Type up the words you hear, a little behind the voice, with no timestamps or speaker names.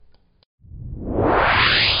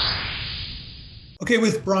Okay,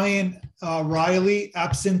 with Brian Riley,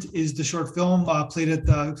 Absent is the short film played at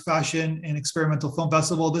the Fashion and Experimental Film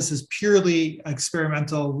Festival. This is purely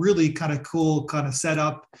experimental, really kind of cool kind of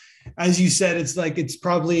setup. As you said, it's like it's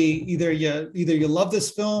probably either you love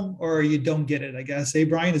this film or you don't get it, I guess. Hey,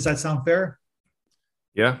 Brian, does that sound fair?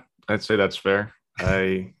 Yeah, I'd say that's fair.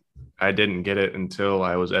 I didn't get it until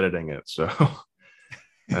I was editing it, so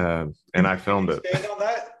and I Can you filmed it. expand on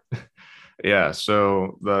that? Yeah,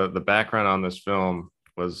 so the background on this film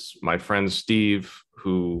was my friend Steve,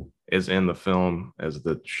 who is in the film as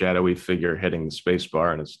the shadowy figure hitting the space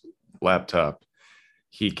bar on his laptop.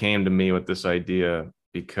 He came to me with this idea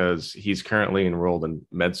because he's currently enrolled in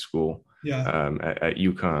med school Yeah, at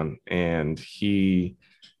UConn, and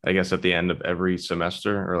I guess at the end of every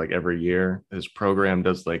semester or like every year, his program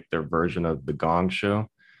does like their version of the Gong Show.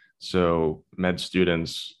 So med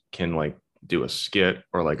students can like do a skit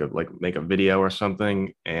or like make a video or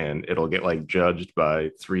something, and it'll get like judged by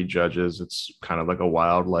three judges. It's kind of like a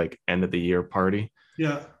wild like end of the year party.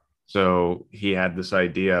 yeah. So he had this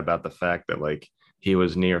idea about the fact that like he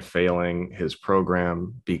was near failing his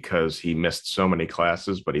program because he missed so many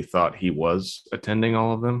classes, but he thought he was attending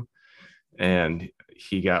all of them. And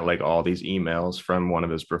he got like all these emails from one of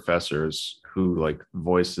his professors who like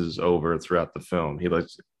voices over throughout the film.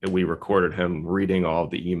 We recorded him reading all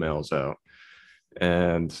the emails out.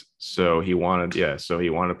 And so he wanted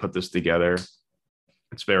to put this together.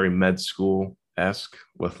 It's very med school esque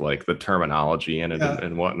with like the terminology in it Yeah.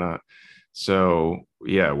 and whatnot. So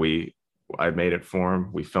yeah, I made it for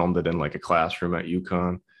him. We filmed it in like a classroom at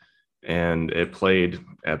UConn, and it played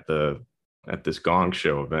at this Gong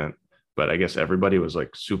Show event. But I guess everybody was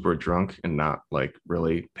like super drunk and not like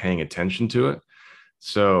really paying attention to it.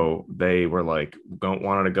 So they were like, don't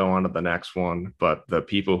wanted to go on to the next one. But the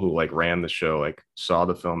people who like ran the show like saw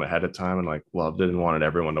the film ahead of time and like loved it and wanted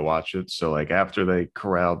everyone to watch it. So like after they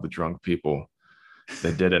corralled the drunk people,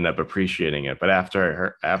 they did end up appreciating it. But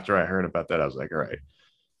after I heard about that, I was like, all right,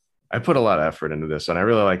 I put a lot of effort into this and I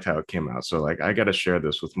really liked how it came out. So like I got to share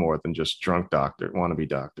this with more than just drunk wannabe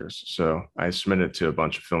doctors. So I submitted it to a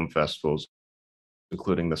bunch of film festivals,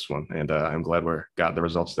 including this one. And I'm glad we're got the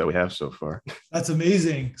results that we have so far. That's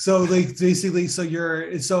amazing. So like basically,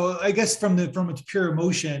 so I guess from its pure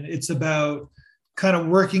emotion, it's about kind of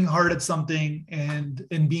working hard at something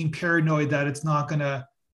and being paranoid that it's not gonna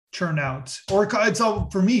turn out. Or it's all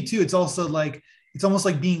for me too. It's also like it's almost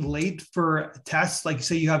like being late for a test. Like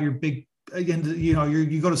say you have your big again,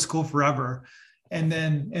 you go to school forever. And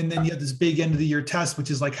then you have this big end of the year test,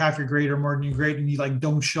 which is like half your grade or more than your grade, and you like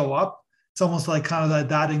don't show up. It's almost like kind of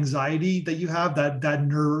that anxiety that you have, the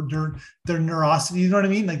neurosity. You know what I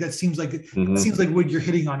mean? Like Mhm. seems like what you're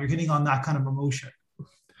hitting on. You're hitting on that kind of emotion.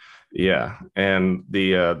 Yeah, and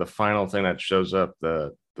the final thing that shows up,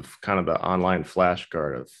 the kind of the online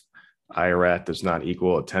flashcard of IRAT does not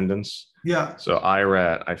equal attendance. Yeah, So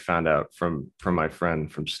IRAT, I found out from my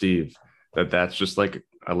friend from Steve that that's just like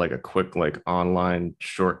a quick like online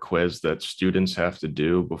short quiz that students have to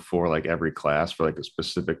do before like every class for like a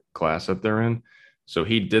specific class that they're in. So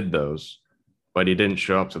he did those, but he didn't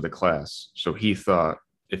show up to the class. So he thought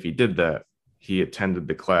if he did that, he attended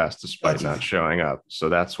the class despite gotcha. not showing up. So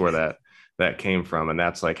that's where that came from, and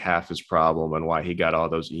that's like half his problem and why he got all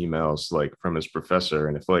those emails like from his professor.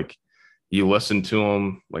 And if like you listen to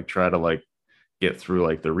him like try to like get through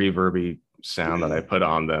like the reverby sound that I Yeah. put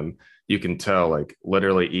on them, you can tell like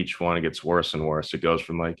literally each one gets worse and worse. It goes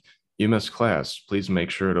from like, you missed class, please make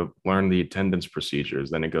sure to learn the attendance procedures.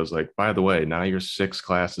 Then it goes like, by the way, now you're six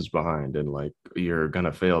classes behind and like you're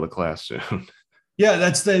gonna fail the class soon. Yeah,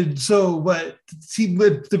 that's the so. But see,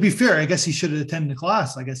 but to be fair, I guess he should have attended the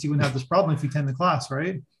class. I guess he wouldn't have this problem if he attended the class,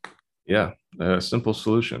 right? Yeah, a simple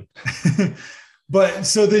solution. But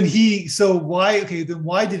so why? Okay, then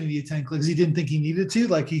why didn't he attend? Because he didn't think he needed to.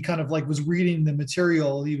 Like he kind of like was reading the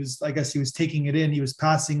material. I guess, he was taking it in. He was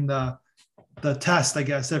passing the test. I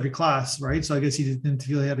guess every class, right? So I guess he didn't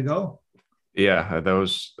feel he had to go. Yeah,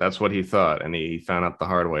 that's what he thought, and he found out the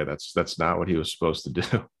hard way. That's not what he was supposed to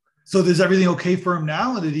do. So is everything okay for him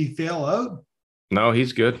now? Did he fail out? No,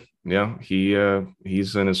 he's good. Yeah,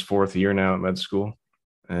 he's in his fourth year now at med school,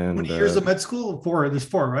 How and many years of med school? Four. There's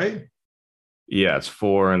four, right? yeah, it's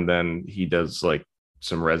four, and then he does like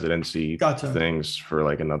some residency Gotcha. things for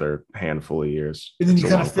like another handful of years. And then It's you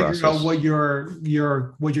a kind long of figure out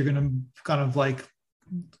process. what you're gonna kind of like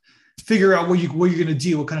figure out what you're gonna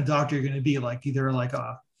do, what kind of doctor you're gonna be, like either like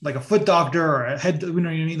a foot doctor or a head. You know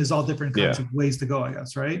what I mean? There's all different kinds Yeah, of ways to go, I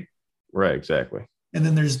guess, right? right, exactly. And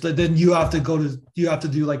then you have to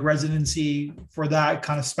do like residency for that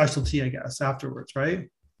kind of specialty, I guess, afterwards, right?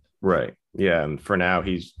 Right. Yeah. And for now,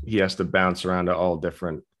 he has to bounce around to all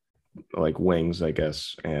different like wings, I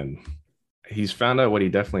guess. And he's found out what he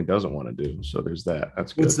definitely doesn't want to do. So there's that.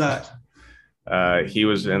 That's What's good. that? He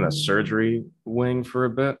was in a surgery wing for a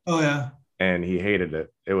bit Oh yeah. and he hated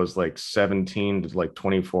it. It was like 17 to like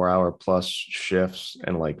 24-hour plus shifts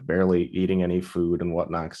and like barely eating any food and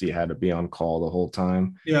whatnot because he had to be on call the whole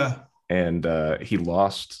time. Yeah. And he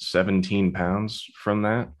lost 17 pounds from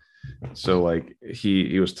that. So like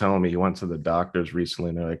he was telling me he went to the doctors recently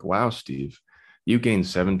and they're like, wow, Steve, you gained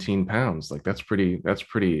 17 pounds. Like that's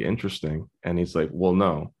pretty interesting. And he's like, well,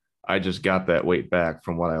 no, I just got that weight back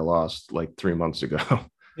from what I lost like 3 months ago.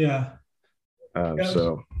 Yeah. Yeah.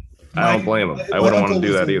 So I My, don't blame him. I my wouldn't want to uncle do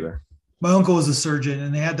was that a either. my uncle was a surgeon,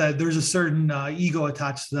 and they had that. There's a certain ego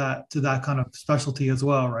attached to that kind of specialty as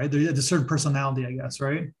well, right? There's a certain personality, I guess,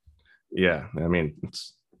 right? Yeah. I mean,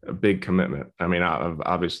 it's a big commitment. I mean,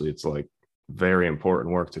 obviously it's like very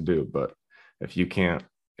important work to do, but if you can't,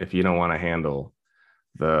 if you don't want to handle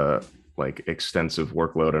the like extensive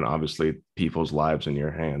workload and obviously people's lives in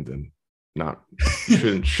your hand and not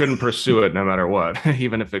shouldn't pursue it no matter what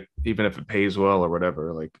even if it pays well or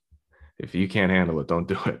whatever, like if you can't handle it, don't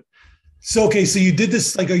do it. So okay, so you did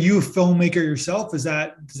this. Like, are you a filmmaker yourself? Is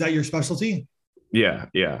that your specialty? Yeah,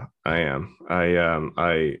 I am.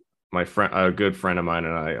 I my friend, a good friend of mine,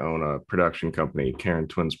 and I own a production company, Karen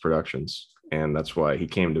Twins Productions, and that's why he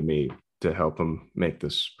came to me to help him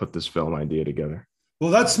put this film idea together.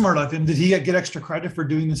 Well, that's smart of him. Did he get extra credit for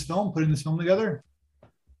doing this film, putting this film together?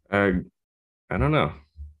 uh, I don't know,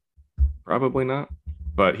 probably not,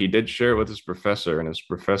 but he did share it with his professor, and his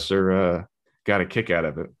professor got a kick out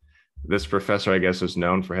of it. This professor, I guess, is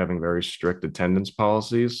known for having very strict attendance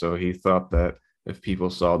policies, so he thought that if people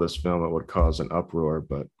saw this film, it would cause an uproar,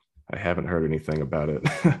 but I haven't heard anything about it.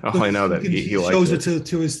 So All I know that he he liked shows it it.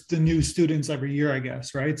 to his the new students every year, I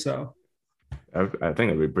guess, right? So I think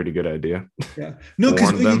it'd be a pretty good idea. yeah, no,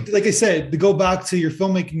 because Warn them. like I said, to go back to your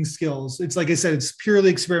filmmaking skills, it's like I said, it's purely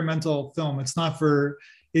experimental film. It's not for.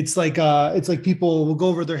 It's like people will go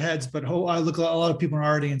over their heads, but I look a lot of people in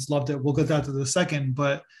our audience loved it. We'll get that to the second,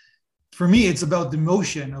 but for me, it's about the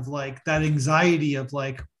emotion of like that anxiety of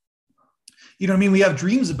like, you know what I mean? We have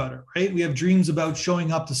dreams about it, right? We have dreams about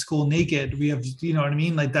showing up to school naked. We have, you know what I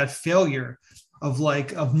mean? Like that failure of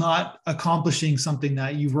like, of not accomplishing something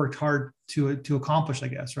that you've worked hard to accomplish, I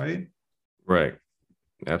guess, right? Right.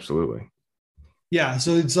 Absolutely. Yeah.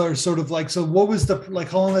 So it's sort of like, so what was the,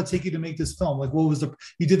 like, how long did it take you to make this film? Like, what was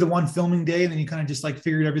you did the one filming day and then you kind of just like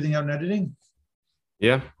figured everything out in editing?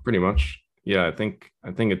 Yeah, pretty much. Yeah, I think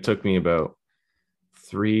it took me about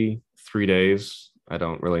three days. I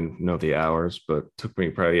don't really know the hours, but it took me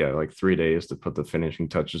probably like 3 days to put the finishing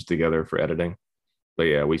touches together for editing. But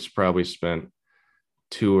yeah, we probably spent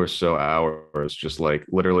 2 or so hours just like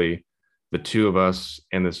literally the two of us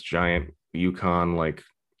in this giant Yukon like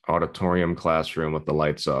auditorium classroom with the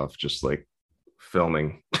lights off, just like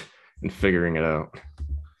filming and figuring it out.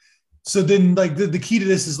 So then like the key to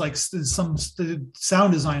this is like some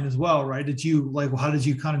sound design as well, right? Did you like, how did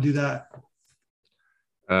you kind of do that?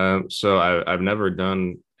 So I've never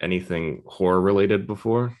done anything horror related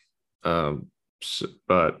before,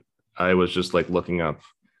 but I was just like looking up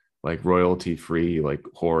like royalty free like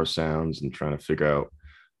horror sounds and trying to figure out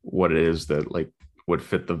what it is that like would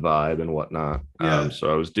fit the vibe and whatnot. Yeah.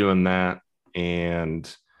 So I was doing that and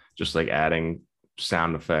just like adding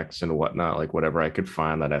sound effects and whatnot, like whatever I could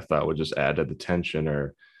find that I thought would just add to the tension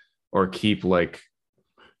or keep like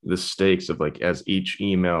the stakes of like as each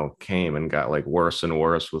email came and got like worse and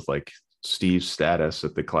worse with like Steve's status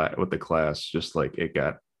at the class with the class, just like it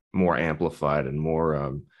got more amplified and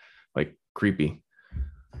more like creepy.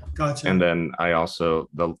 And Gotcha. then I also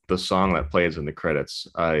the song that plays in the credits,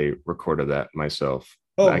 I recorded that myself.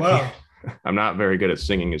 Oh, I can't wow. I'm not very good at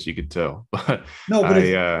singing as you could tell, but No, but I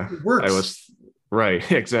it I works. was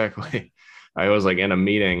right, exactly. I was like in a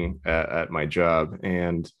meeting at my job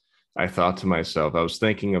and I thought to myself, I was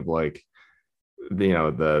thinking of like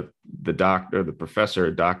the doctor, the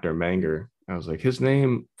professor, Dr. Manger. I was like, his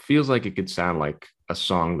name feels like it could sound like a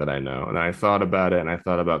song that I know. And I thought about it and I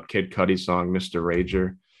thought about Kid Cudi's song, Mr.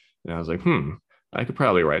 Rager. And I was like, I could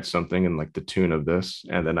probably write something in like the tune of this.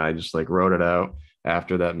 And then I just like wrote it out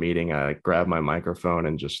after that meeting. I grabbed my microphone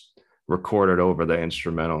and just recorded over the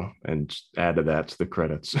instrumental and just added that to the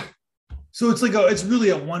credits. So it's like it's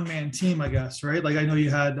really a one man team, I guess, right? Like I know you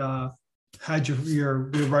had your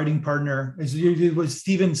writing partner it was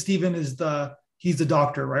Steven. Steven is he's the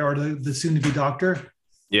doctor, right? Or the soon to be doctor.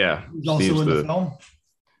 Yeah. He's also Steve's in the the film.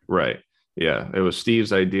 right. Yeah. It was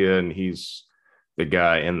Steve's idea and he's the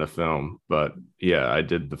guy in the film. But yeah, I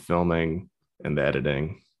did the filming and the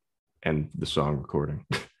editing. and the song recording.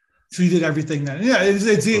 So you did everything then. Yeah,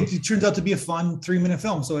 it turns out to be a fun 3-minute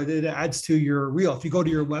film. So it adds to your reel. If you go to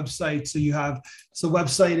your website,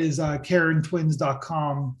 website is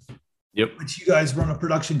karentwins.com, Yep. which you guys run a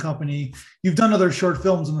production company. You've done other short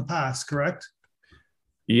films in the past, correct?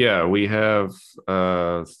 Yeah, we have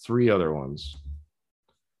 3 other ones.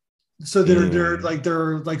 So they're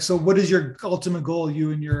like, so what is your ultimate goal,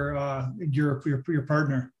 you and your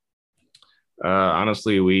partner?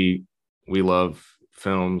 Honestly, we love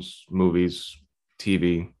films, movies,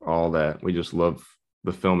 TV, all that. We just love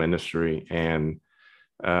the film industry, and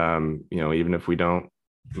even if we don't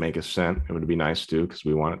make a cent, it would be nice to, because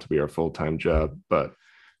we want it to be our full-time job. But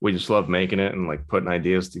we just love making it and like putting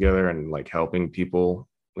ideas together and like helping people,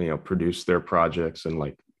 produce their projects and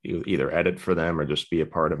like either edit for them or just be a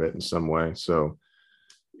part of it in some way. So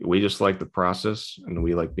we just like the process and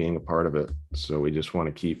we like being a part of it. So we just want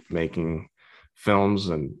to keep making films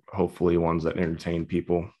and hopefully ones that entertain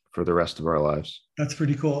people for the rest of our lives. That's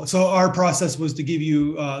pretty cool. So our process was to give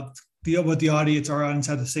you what our audience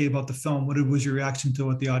had to say about the film. What was your reaction to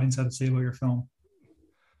what the audience had to say about your film?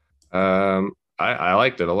 I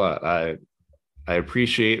liked it a lot. I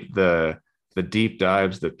appreciate the deep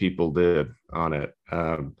dives that people did on it.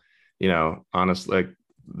 Honestly, like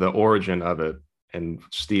the origin of it and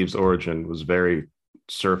Steve's origin was very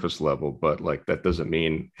surface level, but like that doesn't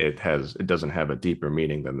mean it doesn't have a deeper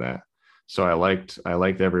meaning than that. So I liked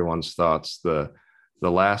everyone's thoughts. The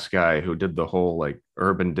last guy who did the whole like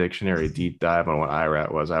Urban Dictionary deep dive on what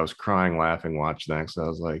IRAT was, I was crying laughing watching that, because I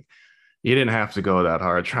was like, you didn't have to go that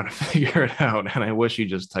hard trying to figure it out. And I wish you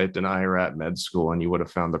just typed in IRAT med school and you would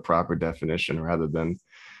have found the proper definition rather than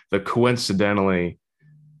the coincidentally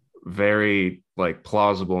very like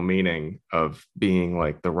plausible meaning of being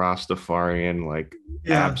like the Rastafarian, like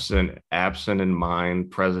absent in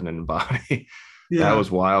mind, present in body. Yeah. That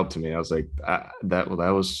was wild to me. I was like, that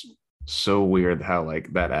was so weird how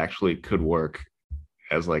like that actually could work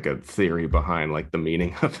as like a theory behind like the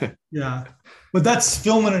meaning of it. Yeah. But that's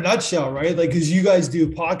film in a nutshell, right? Like, because you guys do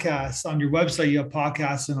podcasts on your website, you have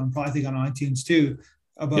podcasts and I think on iTunes too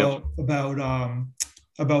about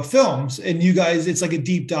films, and you guys, it's like a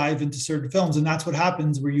deep dive into certain films. And that's what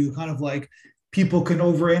happens where you kind of like, people can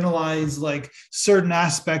overanalyze like certain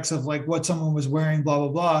aspects of like what someone was wearing, blah, blah,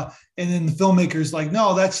 blah. And then the filmmaker's like,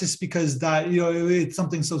 no, that's just because that, it's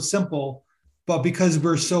something so simple. But because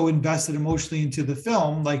we're so invested emotionally into the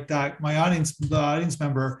film, like that, the audience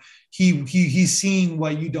member, he's seeing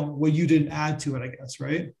what you didn't add to it, I guess,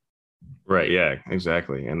 right? Right. Yeah,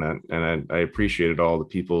 exactly. And I appreciated all the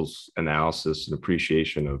people's analysis and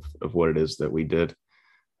appreciation of what it is that we did.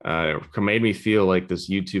 It made me feel like this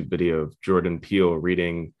YouTube video of Jordan Peele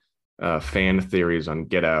reading fan theories on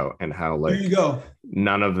Get Out, and how like there you go.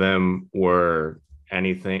 None of them were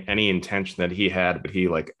any intention that he had, but he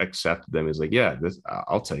like accepted them. He's like, yeah,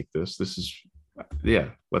 I'll take this. This is, yeah,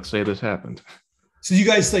 let's say this happened. So you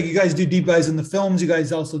guys do deep dives in the films. You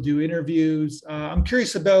guys also do interviews. I'm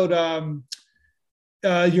curious about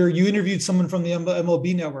you interviewed someone from the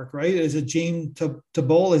MLB Network, right? Is it James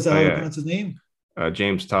Tabol? Is that how you pronounce his name?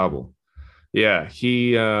 James Tabel. Yeah,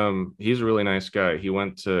 he's a really nice guy. He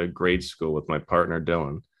went to grade school with my partner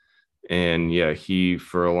Dylan, and yeah, he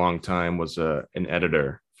for a long time was an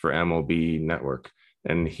editor for MLB Network,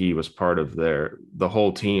 and he was part of the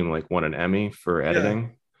whole team. Like won an Emmy for editing.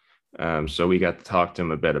 Yeah. So we got to talk to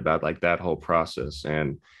him a bit about like that whole process.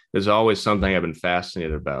 And there's always something I've been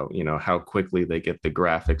fascinated about, how quickly they get the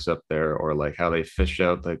graphics up there, or like how they fish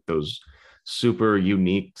out like those super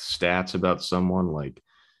unique stats about someone. Like,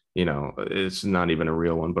 it's not even a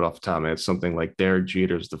real one, but off the top of my head, it's something like Derek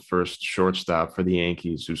Jeter's the first shortstop for the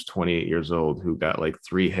Yankees, who's 28 years old, who got like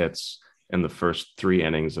 3 hits in the first 3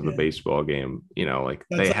 innings of a baseball game. Like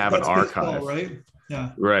they have an archive, baseball, right?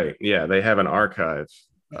 Yeah. Right. Yeah. They have an archive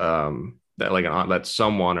that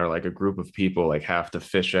someone or like a group of people like have to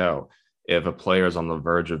fish out if a player is on the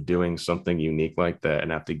verge of doing something unique like that,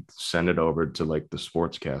 and have to send it over to like the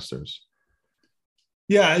sportscasters.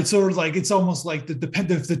 Yeah, it's sort of like, it's almost like if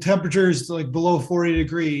the temperature is like below 40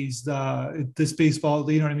 degrees, this baseball,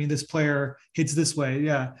 you know what I mean, this player hits this way.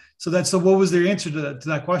 Yeah. So what was their answer to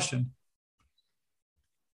that question?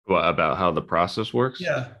 Well, about how the process works?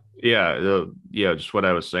 Yeah. Yeah. Just what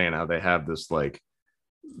I was saying, how they have this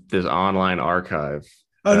online archive.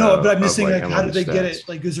 Oh no, but I'm just saying, like, how did they get it?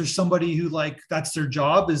 Like, is there somebody who like that's their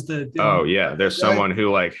job? There's someone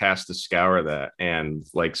who like has to scour that and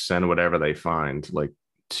like send whatever they find like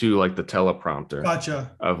to like the teleprompter.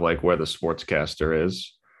 Gotcha. Of like where the sportscaster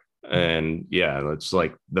is. And yeah, it's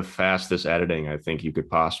like the fastest editing I think you could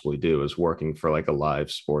possibly do is working for like a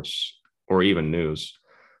live sports or even news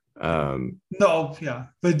No, yeah,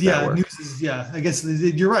 but that yeah, work. news is yeah. I guess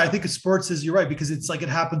you're right. I think sports is you're right because it's like it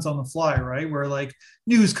happens on the fly, right? Where like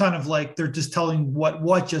news kind of like they're just telling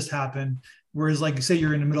what just happened, whereas like say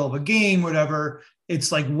you're in the middle of a game, whatever,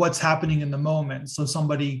 it's like what's happening in the moment. So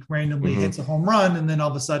somebody randomly Hmm. hits a home run, and then all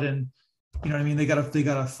of a sudden, you know what I mean? They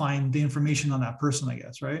gotta find the information on that person, I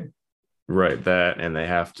guess, right? Right, that, and they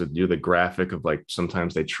have to do the graphic of like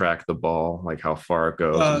sometimes they track the ball, like how far it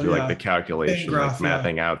goes, and do like the Yeah, calculation, like graph, yeah,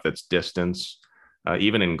 mapping out that's distance.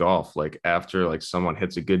 Even in golf, like after like someone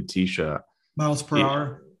hits a good tee shot, miles per it,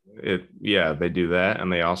 hour. yeah, they do that, and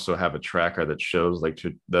they also have a tracker that shows like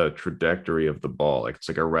the trajectory of the ball, like it's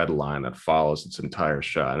like a red line that follows its entire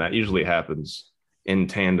shot, and that usually happens in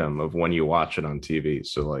tandem of when you watch it on TV.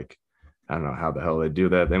 So like, I don't know how the hell they do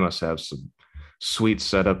that. They must have some sweet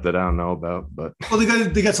setup that I don't know about, but Well,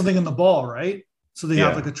 they got something in the ball, right? So they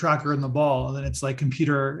have like yeah. a tracker in the ball, and then it's like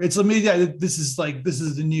computer. It's I mean, yeah, this is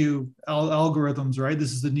the new algorithms, right?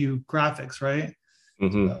 This is the new graphics, right?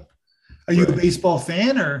 Hmm. So, are you a Right. baseball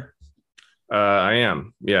fan, or I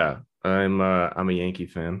am. Yeah. I'm a Yankee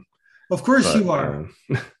fan, of course but you are?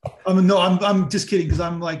 No, I'm just kidding because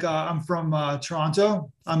I'm like I'm from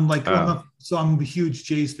Toronto. I'm like uh, so I'm a huge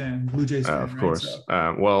Jays fan, Blue Jays fan, of right? course.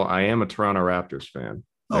 So Well, I am a Toronto Raptors fan.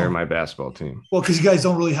 They're oh my basketball team. well, because you guys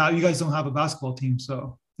don't have a basketball team,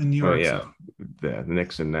 so in New Well, York, yeah, so the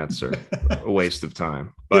Knicks and Nets are a waste of time.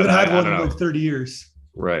 you But haven't had I one don't in know. like 30 years.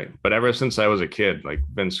 Right. But ever since I was a kid, like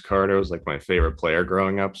Vince Carter was like my favorite player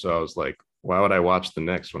growing up. So I was like, why would I watch the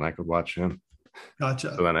Knicks when I could watch him? So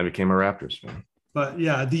Gotcha. then I became a Raptors fan. But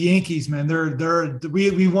yeah, the Yankees, man,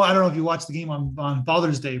 we won. I don't know if you watched the game on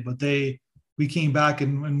Father's Day, but we came back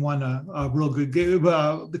and won a real good game,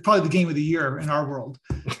 probably the game of the year in our world.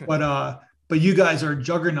 But you guys are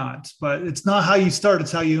juggernauts. But it's not how you start;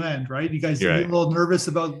 it's how you end, right? You guys, are You're you a right. little nervous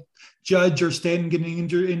about Judge or Stanton getting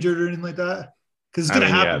injured or anything like that? Because it's I going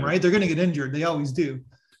to mean, happen, yeah, right? They're going to get injured. They always do.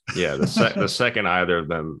 yeah. The second either of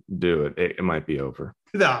them do it, it might be over.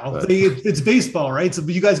 No, But it's baseball, right? So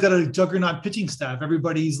you guys got a juggernaut pitching staff.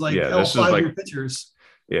 Everybody's like yeah, all this is 5 year like pitchers.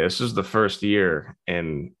 yeah, this is the first year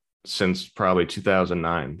in since probably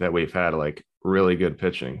 2009 that we've had like really good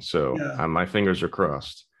pitching. So Yeah. my fingers are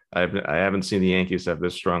crossed. I haven't seen the Yankees have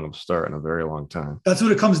this strong of a start in a very long time. That's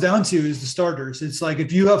what it comes down to is the starters. It's like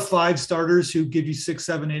if you have 5 starters who give you 6,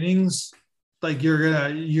 7 innings, like you're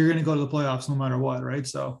gonna go to the playoffs no matter what, right?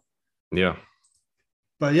 So, Yeah,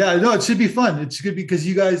 but yeah, no, it should be fun. It's good because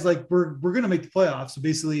you guys like we're gonna make the playoffs. So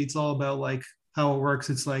basically, it's all about like how it works.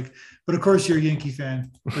 It's like, but of course you're a Yankee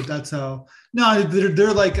fan, but that's how. No,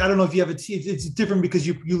 they're like I don't know if you have a team. It's different because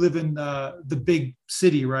you live in the big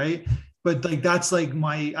city, right? But like that's like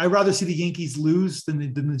I'd rather see the Yankees lose than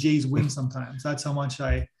the Jays win sometimes. That's how much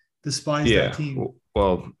I despise that yeah. team.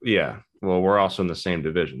 Well, yeah. Well, we're also in the same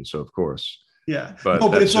division, so of course. Yeah. No,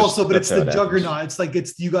 But but it's also but that's it's how the it happens. juggernaut. It's like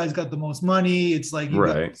it's you guys got the most money. It's like you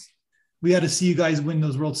Right. guys we had to see you guys win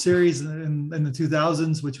those World Series in the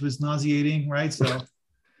 2000s, which was nauseating, right? So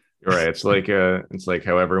You're right. It's like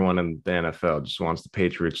how everyone in the NFL just wants the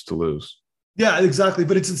Patriots to lose. yeah, exactly.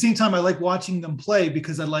 But it's at the same time I like watching them play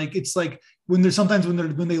because I like it's like when there's sometimes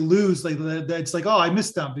when they lose, like it's like, oh, I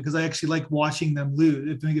missed them because I actually like watching them lose,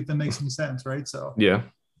 if that makes any sense, right? So Yeah,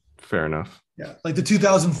 fair enough. yeah, like the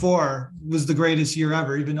 2004 was the greatest year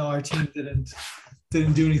ever, even though our team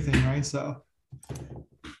didn't do anything, right? So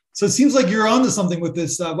it seems like you're onto something with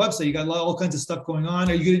this website. You got all kinds of stuff going on.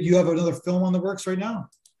 You have another film on the works right now?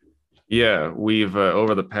 Yeah, we've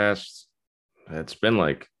over the past it's been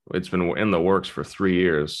in the works for 3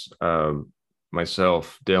 years.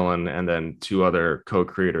 Myself, Dylan, and then two other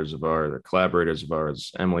co-creators of ours, collaborators of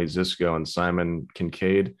ours, Emily Zisco and Simon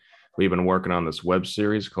Kincaid. We've been working on this web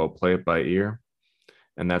series called Play It by Ear,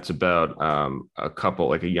 and that's about a couple,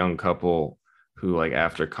 like a young couple who, like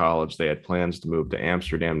after college, they had plans to move to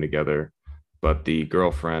Amsterdam together, but the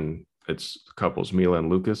girlfriend, it's couples Mila and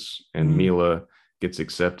Lucas, and Mhm. Mila gets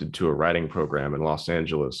accepted to a writing program in Los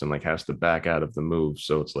Angeles and like has to back out of the move.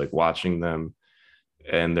 So it's like watching them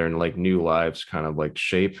and their like new lives kind of like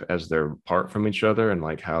shape as they're apart from each other and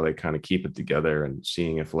like how they kind of keep it together and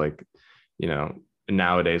seeing if like, you know,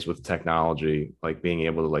 nowadays with technology, like being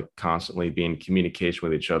able to like constantly be in communication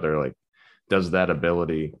with each other, like does that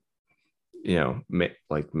ability, you know,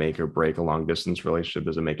 make or break a long distance relationship?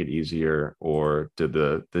 Does it make it easier, or did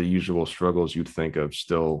the usual struggles you'd think of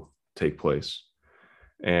still take place?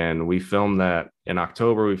 And we filmed that in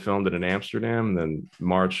October. We filmed it in Amsterdam. And then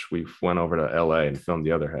March we went over to LA and filmed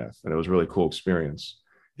the other half, and it was a really cool experience.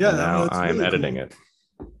 Yeah, And now that's I am really editing cool. it.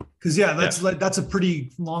 Because yeah, Yeah, that's a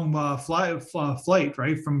pretty long flight,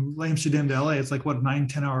 right, from Amsterdam to LA. It's like what 9,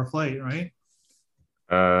 10 hour flight, right?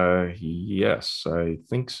 Yes, I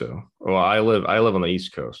think so. Well, I live on the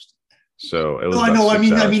East Coast, so it was No, I about know. six I hours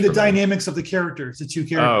mean the for me. dynamics of the characters, the two Oh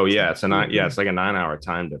characters. yeah, it's like a 9 hour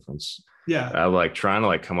time difference. Yeah, I like trying to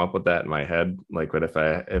like come up with that in my head. Like, but if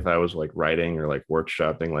I was like writing or like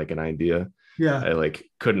workshopping like an idea, yeah. I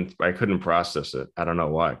couldn't process it. I don't know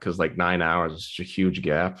why. Because like 9 hours is such a huge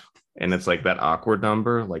gap. And it's like that awkward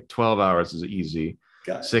number. Like 12 hours is easy.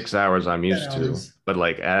 Got 6 hours I'm 10 used to. hours. But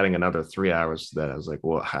like adding another 3 hours to that, I was like,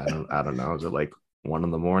 well, I don't know. Is it like 1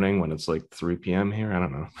 in the morning when it's like 3 p.m. here? I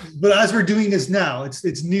don't know. But as we're doing this now,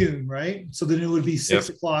 it's noon, right? So then it would be Yep. 6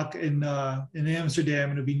 o'clock in Amsterdam,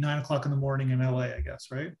 and it'd be 9 o'clock in the morning in LA, I guess,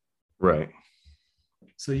 right? Right.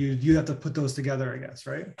 So you have to put those together, I guess,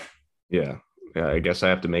 right? Yeah. Yeah. I guess I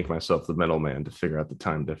have to make myself the middleman to figure out the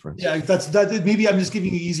time difference. Yeah, that's that. Maybe I'm just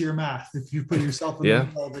giving you easier math. If you put yourself in Yeah. the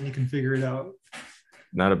middle, then you can figure it out.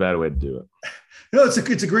 Not a bad way to do it. No, it's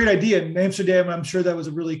a great idea. In Amsterdam, I'm sure that was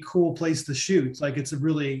a really cool place to shoot. Like it's a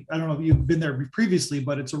really, I don't know if you've been there previously,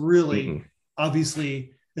 but it's a really Mhm.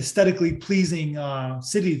 obviously aesthetically pleasing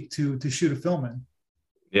city to shoot a film in.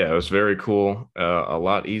 Yeah, it was very cool. A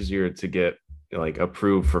lot easier to get like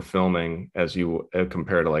approved for filming as you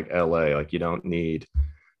compared to like LA. Like you don't need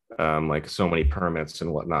like so many permits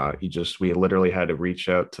and whatnot. We literally had to reach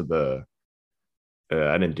out to the.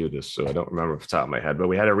 I didn't do this, so I don't remember off the top of my head. But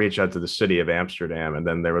we had to reach out to the city of Amsterdam, and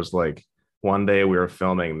then there was like one day we were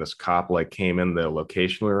filming. This cop like came in the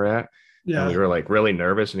location we were at, and we Yeah, were like really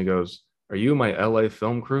nervous. And he goes, "Are you my LA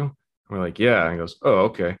film crew?" And we're like, "Yeah." And he goes, "Oh,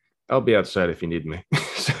 okay. I'll be outside if you need me."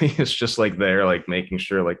 So he was just like there, like making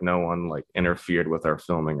sure like no one like interfered with our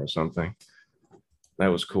filming or something. That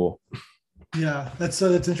was cool. yeah, that's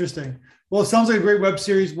interesting. Well, it sounds like a great web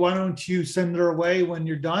series. Why don't you send it our way when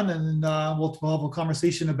you're done, and we'll have a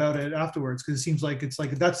conversation about it afterwards? Because it seems like it's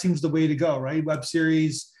like that seems the way to go, right? Web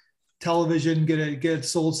series, television, get it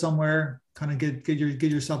sold somewhere, kind of get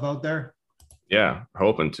yourself out there. Yeah,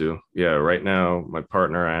 hoping to. Yeah, right now my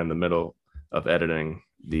partner and I are in the middle of editing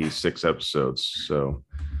the 6 episodes. So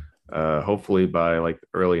hopefully by like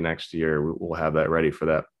early next year we'll have that ready for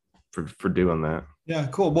that for doing that. Yeah,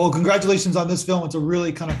 cool. Well, congratulations on this film. It's a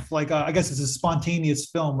really kind of like I guess it's a spontaneous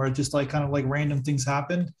film where it just like kind of like random things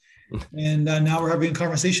happened, and now we're having a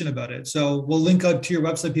conversation about it. So we'll link out to your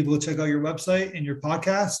website. People will check out your website and your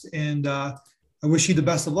podcast. And I wish you the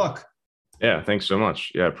best of luck. Yeah, thanks so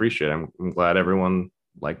much. Yeah, I appreciate it. I'm glad everyone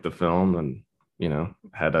liked the film and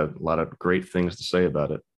had a lot of great things to say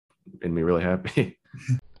about it. Made me really happy.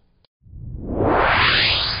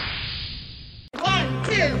 1,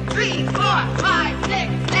 2, 3, 4, 5.